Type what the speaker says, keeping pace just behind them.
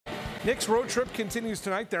Knicks road trip continues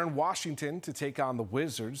tonight. They're in Washington to take on the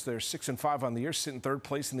Wizards. They're 6-5 on the year, sitting third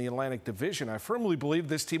place in the Atlantic Division. I firmly believe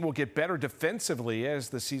this team will get better defensively as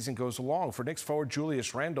the season goes along. For Knicks forward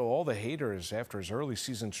Julius Randle, all the haters after his early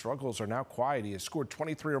season struggles are now quiet. He has scored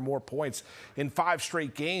 23 or more points in 5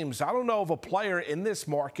 straight games. I don't know of a player in this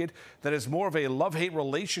market that has more of a love-hate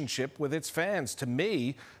relationship with its fans. To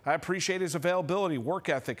me, I appreciate his availability, work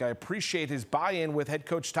ethic. I appreciate his buy-in with head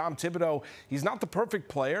coach Tom Thibodeau. He's not the perfect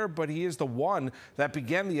player, but he is the one that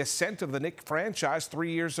began the ascent of the Knicks franchise 3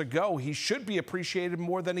 years ago. He should be appreciated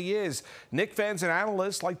more than he is. Knicks fans and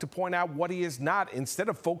analysts like to point out what he is not instead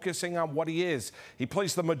of focusing on what he is. He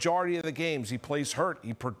plays the majority of the games. He plays hurt.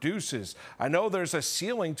 He produces. I know there's a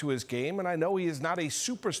ceiling to his game, and I know he is not a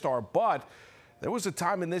superstar, but there was a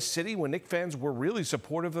time in this city when Knicks fans were really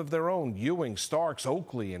supportive of their own. Ewing, Starks,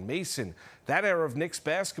 Oakley, and Mason. That era of Knicks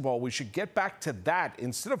basketball, we should get back to that.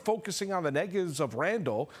 Instead of focusing on the negatives of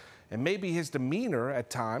Randle and maybe his demeanor at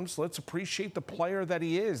times, let's appreciate the player that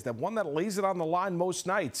he is, that one that lays it on the line most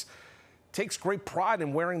nights, takes great pride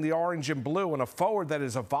in wearing the orange and blue, and a forward that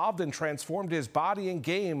has evolved and transformed his body and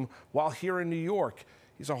game while here in New York.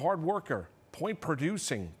 He's a hard worker, point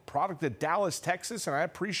producing, product of Dallas, Texas, and I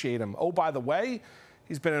appreciate him. Oh, by the way,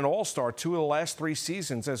 he's been an all-star 2 of the last 3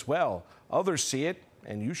 seasons as well. Others see it,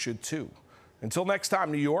 and you should too. Until next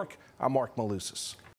time, New York, I'm Marc Malusis.